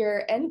kind of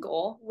your end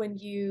goal when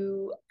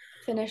you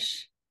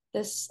finish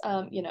this,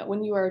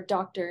 when you are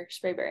Dr.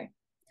 Sprayberry?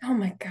 Oh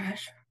my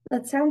gosh,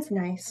 that sounds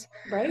nice.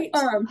 Right?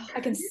 I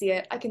can see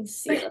it. at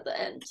the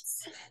end.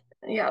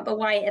 Yeah, the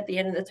light at the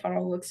end of the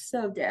tunnel looks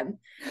so dim.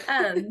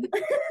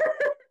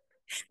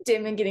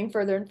 Dim and getting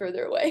further and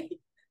further away.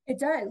 It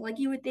does. Like,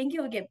 you would think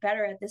it would get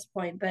better at this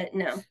point, but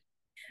no.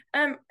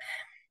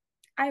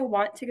 I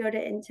want to go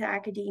into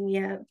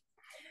academia.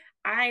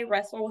 I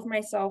wrestle with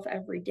myself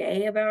every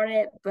day about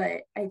it,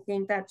 but I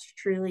think that's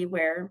truly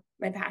where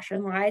my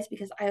passion lies,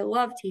 because I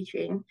love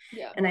teaching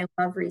and I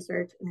love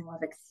research and I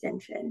love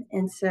extension.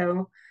 And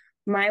so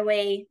my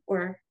way,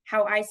 or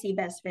how I see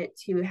best fit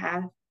to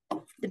have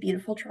the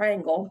beautiful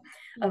triangle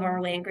of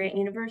our land-grant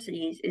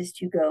universities, is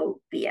to go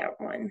be at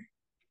one.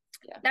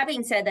 Yeah. That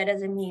being said, that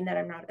doesn't mean that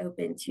I'm not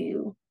open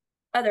to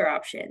other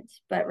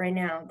options, but right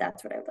now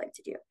that's what I would like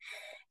to do.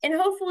 And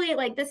hopefully,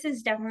 like, this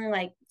is definitely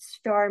like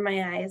star in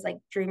my eyes, like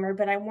dreamer,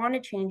 but I want to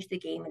change the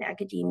game in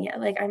academia.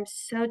 Like, I'm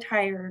so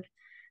tired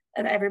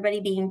of everybody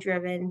being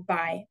driven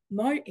by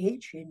my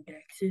H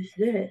index is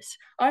this.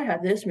 I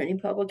have this many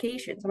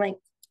publications. I'm like,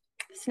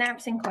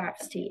 snaps and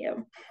claps to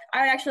you.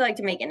 I would actually like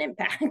to make an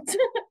impact.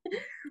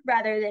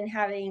 rather than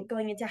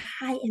going into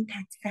high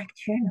impact fact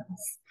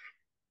journals.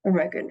 I'm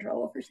not in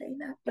trouble for saying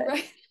that, but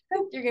right.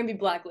 You're gonna be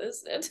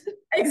blacklisted.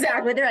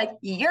 Exactly. They're like,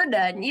 you're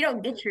done. You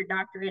don't get your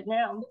doctorate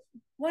now.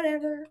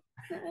 Whatever.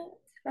 It's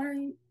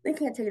fine. They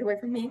can't take it away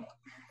from me.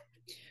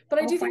 But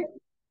I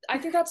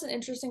think that's an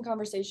interesting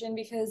conversation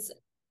because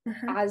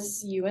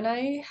as you and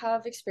I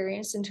have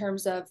experienced in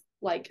terms of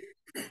like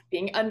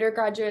being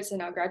undergraduates and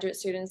now graduate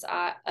students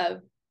at a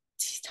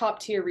top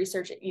tier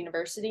research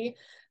university,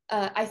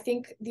 I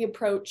think the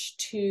approach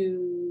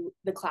to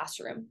the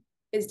classroom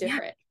is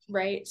different,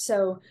 right?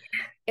 So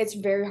it's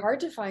very hard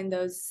to find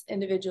those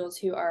individuals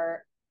who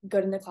are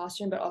good in the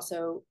classroom, but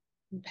also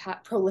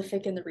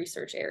prolific in the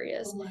research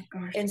areas. Oh my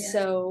gosh, and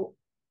so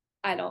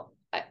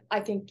I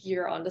think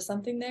you're onto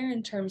something there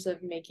in terms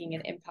of making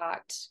an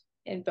impact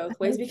in both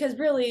ways, because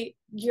really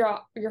you're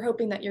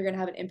hoping that you're going to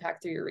have an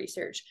impact through your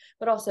research,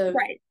 but also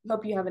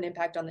hope you have an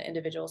impact on the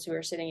individuals who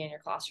are sitting in your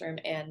classroom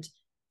and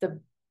the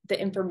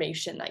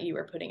information that you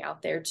are putting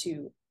out there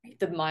to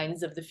the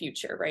minds of the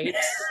future, right?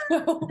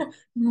 So,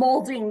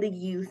 molding the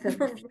youth of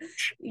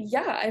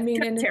yeah, I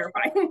mean, and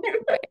terrifying.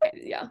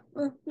 Yeah,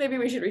 well, maybe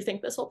we should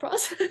rethink this whole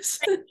process.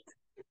 Maybe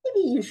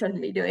you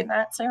shouldn't be doing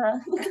that,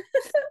 Sarah.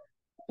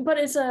 But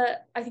it's I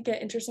think an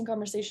interesting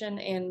conversation,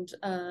 and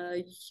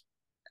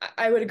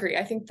I would agree.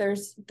 I think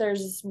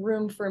there's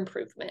room for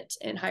improvement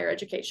in higher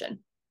education.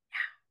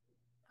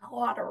 Yeah, a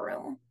lot of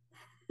room.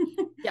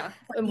 Yeah,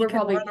 and we're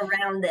probably run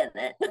around in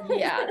it.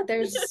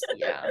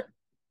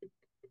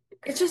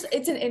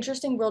 It's an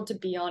interesting world to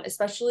be on,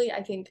 especially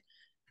I think,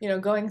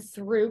 going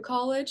through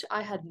college,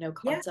 I had no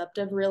concept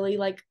of really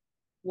like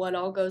what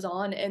all goes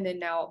on, and then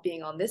now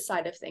being on this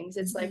side of things,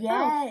 it's like,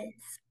 oh,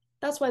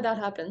 that's why that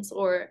happens,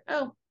 or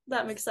oh,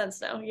 that makes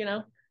sense now,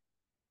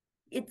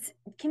 It's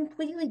a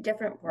completely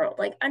different world.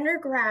 Like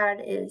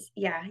undergrad is,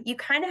 you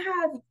kind of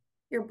have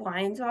your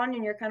blinds on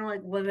and you're kind of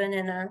like living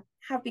in a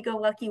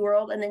happy-go-lucky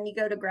world, and then you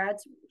go to grad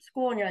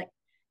school and you're like,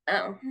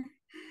 oh.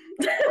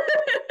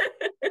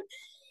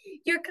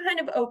 You're kind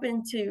of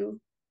open to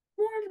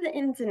more of the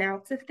ins and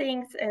outs of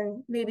things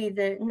and maybe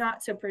the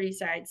not so pretty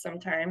side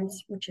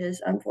sometimes, which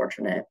is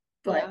unfortunate,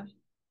 but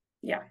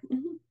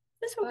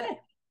it's okay.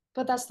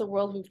 But that's the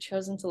world we've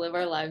chosen to live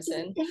our lives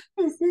in. It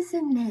is,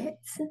 isn't it?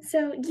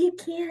 So you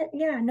can't,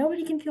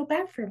 nobody can feel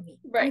bad for me.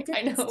 Right,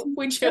 I know.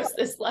 We chose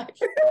this life.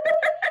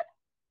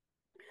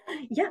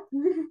 Yeah,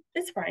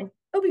 it's fine.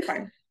 It'll be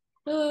fine.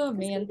 Oh,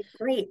 man.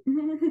 Great.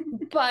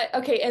 But,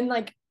 okay, and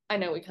like, I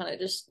know we kind of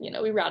just,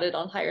 we routed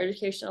on higher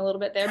education a little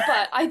bit there,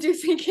 but I do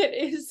think it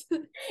is.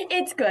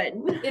 It's good.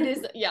 It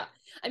is, yeah.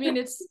 I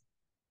mean,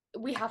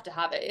 we have to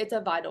have it. It's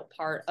a vital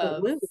part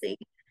of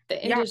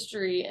the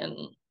industry and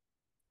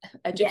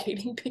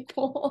educating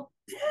people.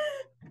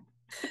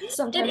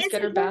 Sometimes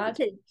good or bad.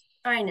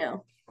 I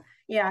know.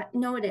 Yeah,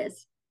 no, it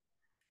is.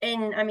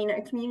 And I mean,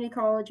 at community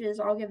colleges,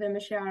 I'll give them a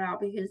shout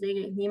out because they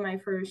gave me my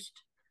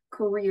first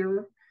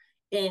career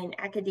in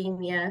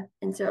academia.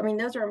 And so, I mean,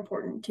 those are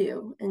important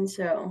too. And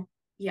so,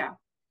 yeah,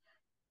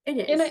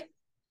 it is.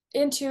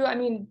 And too, I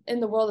mean, in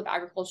the world of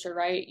agriculture,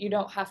 right? You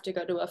don't have to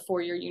go to a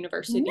 4-year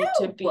university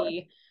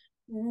to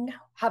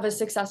have a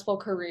successful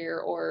career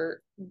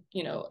or,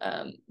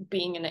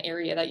 being in an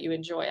area that you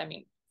enjoy. I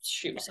mean,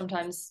 shoot,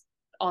 sometimes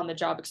on the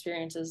job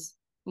experience is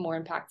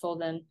more impactful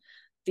than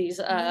these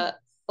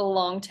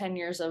long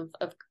tenures of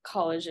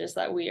colleges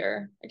that we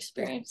are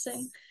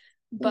experiencing.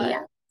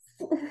 But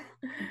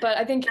but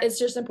I think it's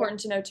just important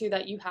to know too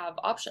that you have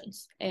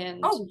options,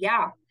 and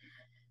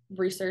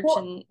research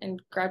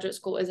and graduate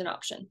school is an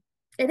option.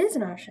 It is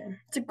an option.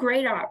 It's a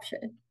great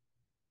option.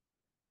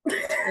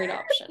 Great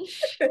option.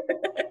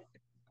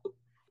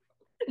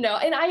 No,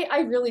 and I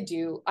really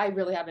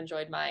have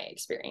enjoyed my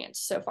experience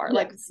so far.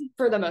 Like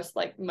for the most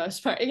part,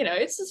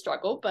 it's a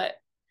struggle, but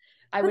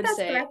I would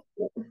say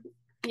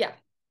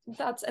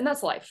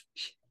that's life.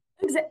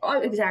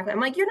 Exactly. I'm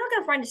like, you're not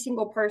going to find a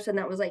single person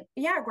that was like,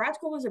 grad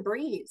school was a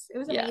breeze. It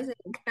was amazing.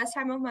 Best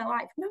time of my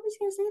life. Nobody's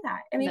going to say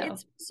that. I mean,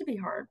 it's supposed to be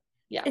hard.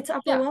 Yeah. It's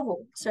upper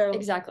level. So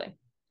exactly.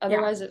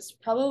 Otherwise, it's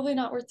probably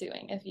not worth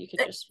doing if you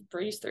could just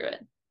breeze through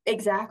it.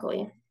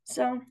 Exactly.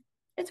 So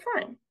it's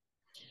fine.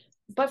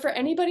 But for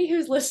anybody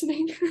who's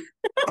listening,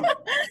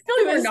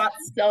 we're not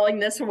selling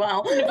this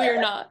well. No, we're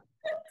not.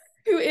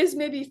 Who is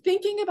maybe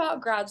thinking about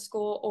grad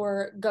school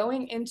or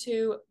going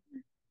into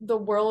the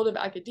world of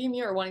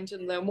academia or wanting to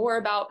know more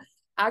about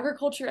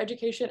agriculture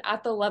education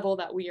at the level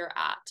that we are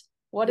at,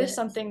 what is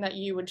something that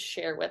you would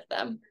share with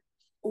them?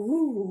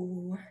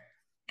 Ooh.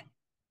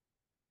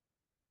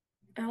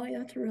 Allie,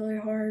 that's really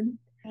hard.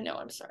 I know,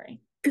 I'm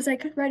sorry. Because I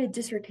could write a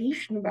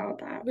dissertation about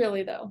that.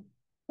 Really, though?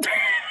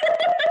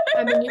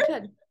 I mean, you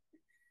could.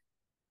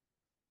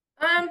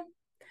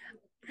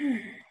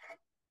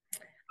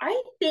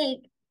 I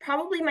think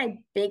probably my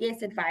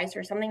biggest advice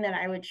or something that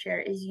I would share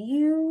is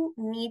you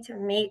need to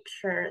make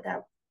sure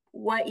that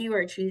what you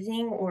are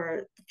choosing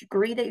or the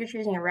degree that you're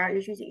choosing or route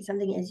you're choosing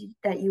something is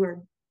that you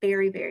are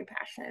very, very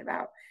passionate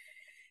about.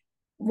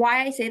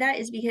 Why I say that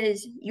is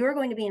because you're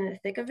going to be in the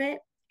thick of it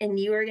and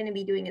you are going to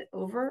be doing it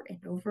over and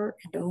over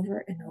and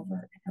over and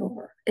over and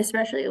over,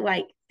 especially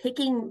like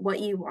picking what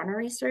you want to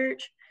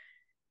research.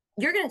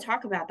 You're going to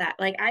talk about that.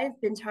 Like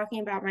I've been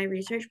talking about my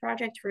research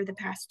project for the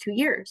past 2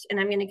 years, and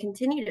I'm going to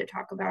continue to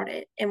talk about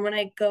it. And when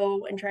I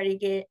go and try to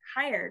get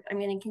hired, I'm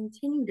going to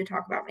continue to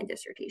talk about my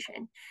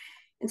dissertation.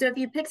 And so if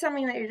you pick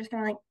something that you're just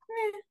kind of like,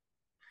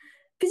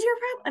 because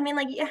I mean,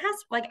 like it has,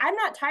 like I'm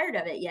not tired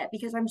of it yet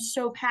because I'm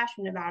so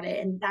passionate about it,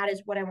 and that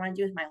is what I want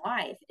to do with my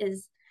life,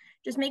 is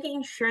just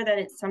making sure that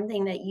it's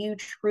something that you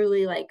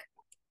truly like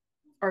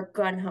are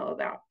gung-ho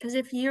about. Because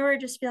if you are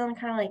just feeling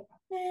kind of like,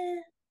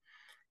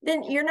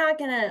 then you're not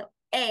gonna,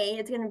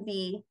 it's gonna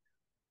be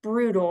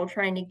brutal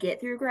trying to get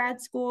through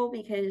grad school,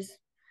 because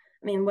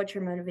I mean, what's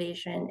your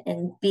motivation?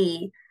 And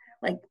B,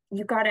 like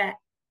you gotta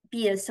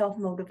be a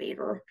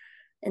self-motivator.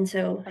 And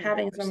so 100%.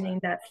 having something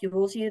that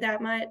fuels you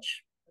that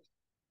much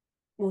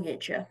will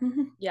get you.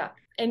 Yeah.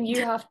 And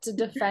you have to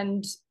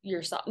defend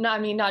yourself. No, I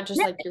mean, not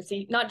just like your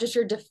not just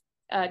your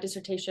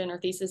dissertation or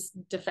thesis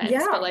defense,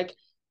 but like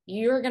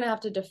you're going to have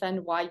to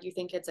defend why you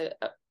think it's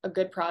a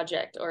good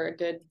project or a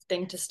good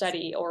thing to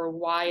study, or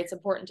why it's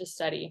important to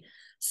study.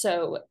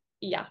 So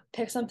yeah,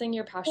 pick something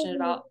you're passionate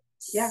about.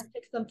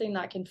 Pick something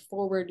that can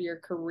forward your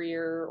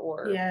career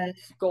or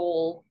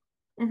goal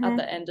at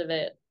the end of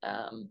it.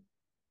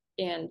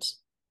 And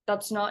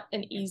that's not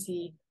an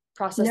easy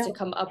process to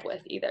come up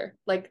with either.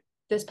 Like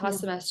this past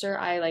semester,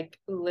 I like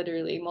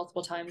literally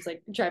multiple times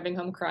like driving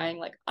home crying,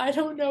 like I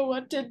don't know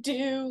what to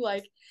do.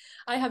 Like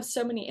I have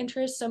so many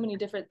interests, so many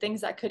different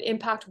things that could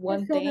impact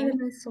one thing.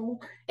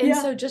 And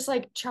so just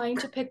like trying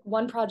to pick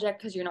one project,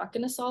 because you're not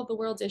going to solve the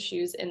world's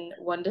issues in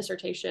one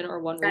dissertation or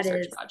one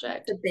research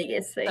project. The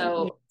biggest thing.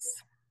 So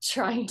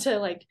trying to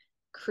like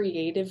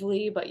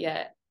creatively, but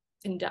yet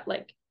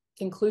like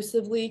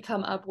conclusively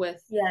come up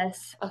with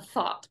a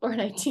thought or an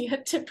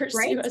idea to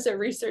pursue as a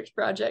research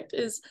project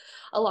is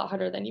a lot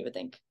harder than you would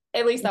think.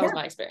 At least that was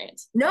my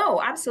experience. No,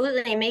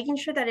 absolutely. And making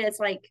sure that it's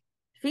like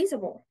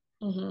feasible.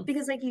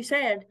 Because like you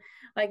said,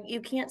 like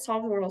you can't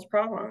solve the world's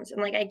problems.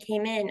 And like I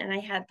came in and I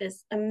had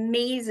this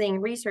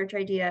amazing research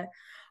idea,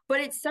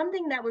 but it's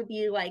something that would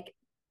be like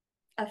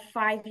a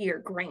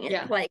 5-year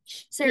grant. Like,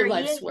 Sarah, you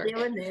ain't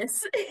doing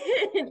this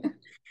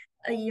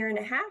a year and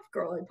a half,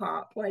 girly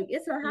pop. Like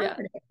it's not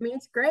happening. I mean,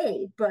 it's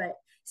great, but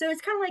so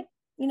it's kind of like,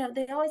 you know,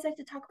 they always like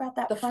to talk about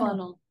that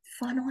funnel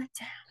it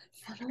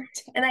down.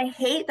 And I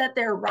hate that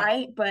they're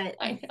right, but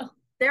I know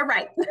they're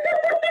right.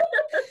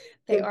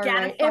 They are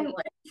right.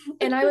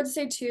 And I would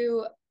say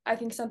too, I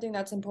think something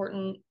that's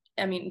important,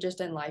 I mean, just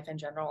in life in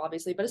general,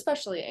 obviously, but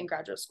especially in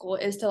graduate school,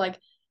 is to like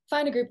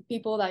find a group of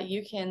people that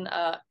you can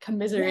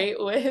commiserate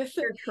with.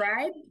 Your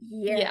tribe.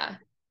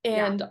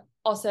 And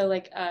also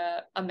like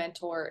a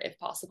mentor if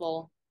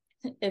possible.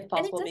 If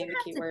possible, being the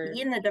key word. Be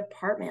in the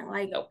department.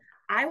 Like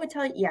I would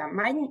tell you,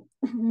 my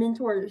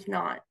mentor is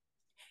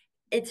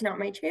it's not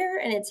my chair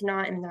and it's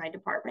not in my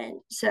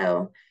department.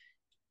 So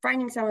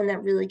finding someone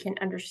that really can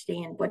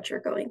understand what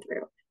you're going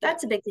through.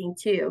 That's a big thing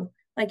too.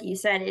 Like you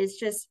said, it's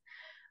just,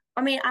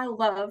 I mean, I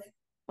love,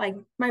 like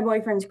my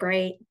boyfriend's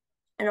great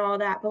and all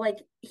that, but like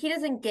he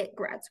doesn't get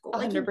grad school. 100%.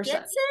 Like he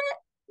gets it,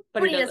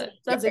 but he doesn't.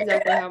 That's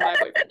exactly how my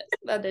boyfriend is.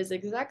 That is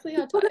exactly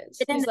how Ty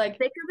is. He's like,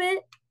 thick of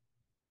it.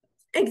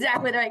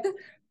 Exactly. They're like,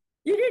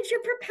 you did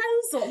your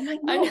proposal. I'm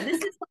like, no,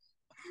 this is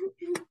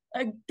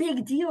like a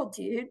big deal,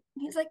 dude.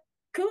 He's like,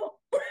 cool.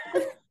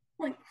 I'm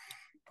like,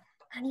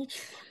 I need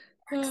you.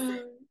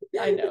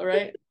 I know,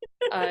 right?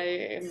 I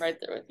am right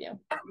there with you.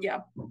 Yeah.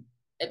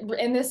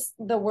 In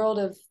the world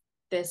of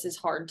this is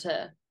hard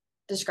to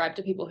describe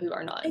to people who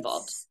are not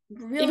involved.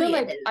 Really even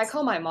like I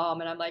call my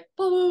mom and I'm like,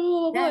 blah, blah,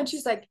 blah, blah, and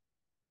she's like,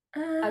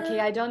 okay,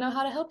 I don't know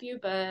how to help you,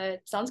 but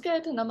sounds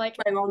good. And I'm like,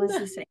 my mom is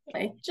the same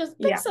way. Just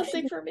pick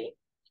something for me.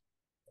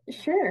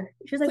 Sure.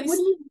 She's like, what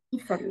do you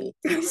need from me?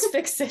 Please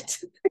fix it.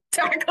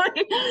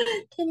 Exactly.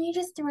 Can you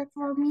just do it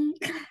for me?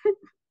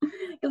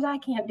 Because I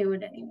can't do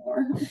it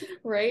anymore.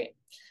 Right.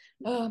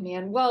 Oh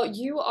man. Well,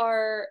 you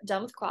are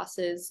done with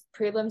classes.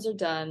 Prelims are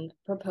done.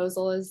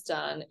 Proposal is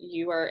done.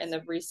 You are in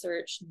the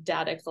research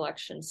data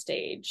collection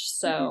stage.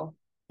 So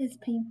it's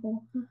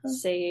painful.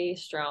 Stay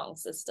strong,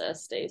 sister.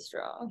 Stay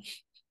strong.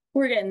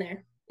 We're getting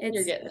there.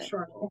 You're getting there.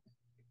 Struggle.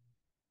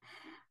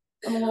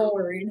 I'm a little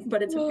worried,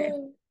 but it's okay.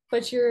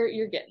 But you're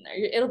getting there.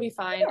 It'll be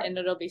fine, and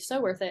it'll be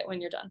so worth it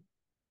when you're done.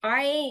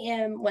 I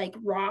am like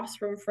Ross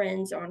from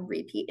Friends on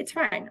repeat. It's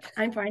fine.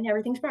 I'm fine.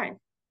 Everything's fine.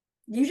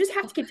 You just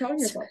have to keep telling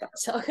yourself that.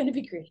 It's all going to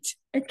be great.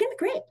 It's going to be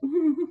great.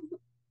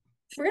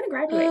 We're going to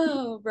graduate.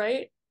 Oh,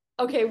 right.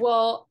 Okay,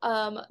 well,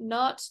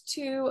 not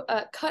to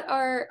cut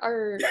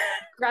our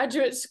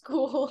graduate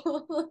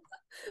school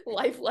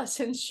life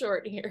lessons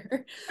short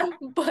here,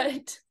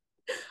 but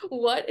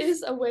what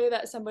is a way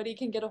that somebody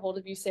can get a hold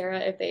of you, Sarah,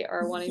 if they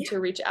are wanting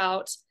to reach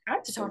out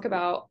to talk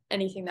about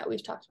anything that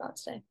we've talked about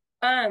today?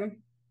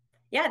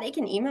 Yeah, they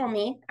can email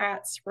me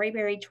at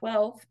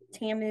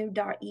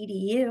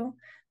sprayberry12tamu.edu.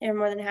 They're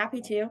more than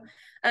happy to.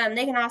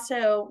 They can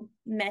also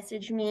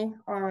message me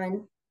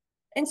on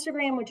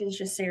Instagram, which is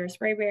just Sarah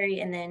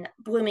Sprayberry, and then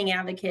Blooming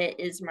Advocate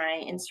is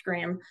my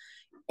Instagram.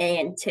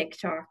 and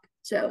TikTok.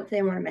 So if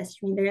they want to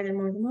message me there, they're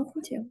more than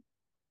welcome to.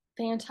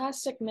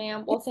 Fantastic,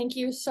 ma'am. Well, thank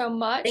you so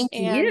much. Thank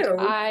and you.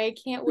 I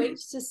can't wait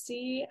to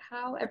see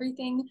how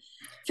everything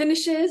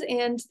finishes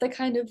and the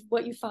kind of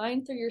what you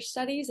find through your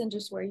studies and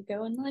just where you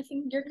go in life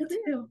and your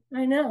career.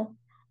 I know.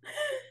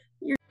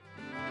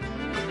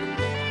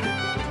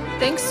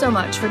 Thanks so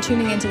much for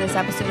tuning into this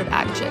episode of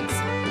Ag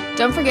Chicks.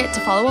 Don't forget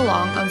to follow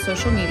along on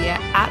social media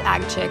at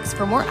Ag Chicks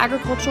for more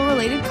agricultural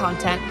related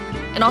content,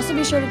 and also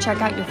be sure to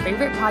check out your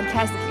favorite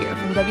podcast here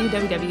from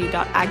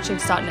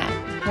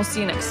www.agchicks.net. We'll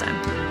see you next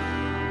time.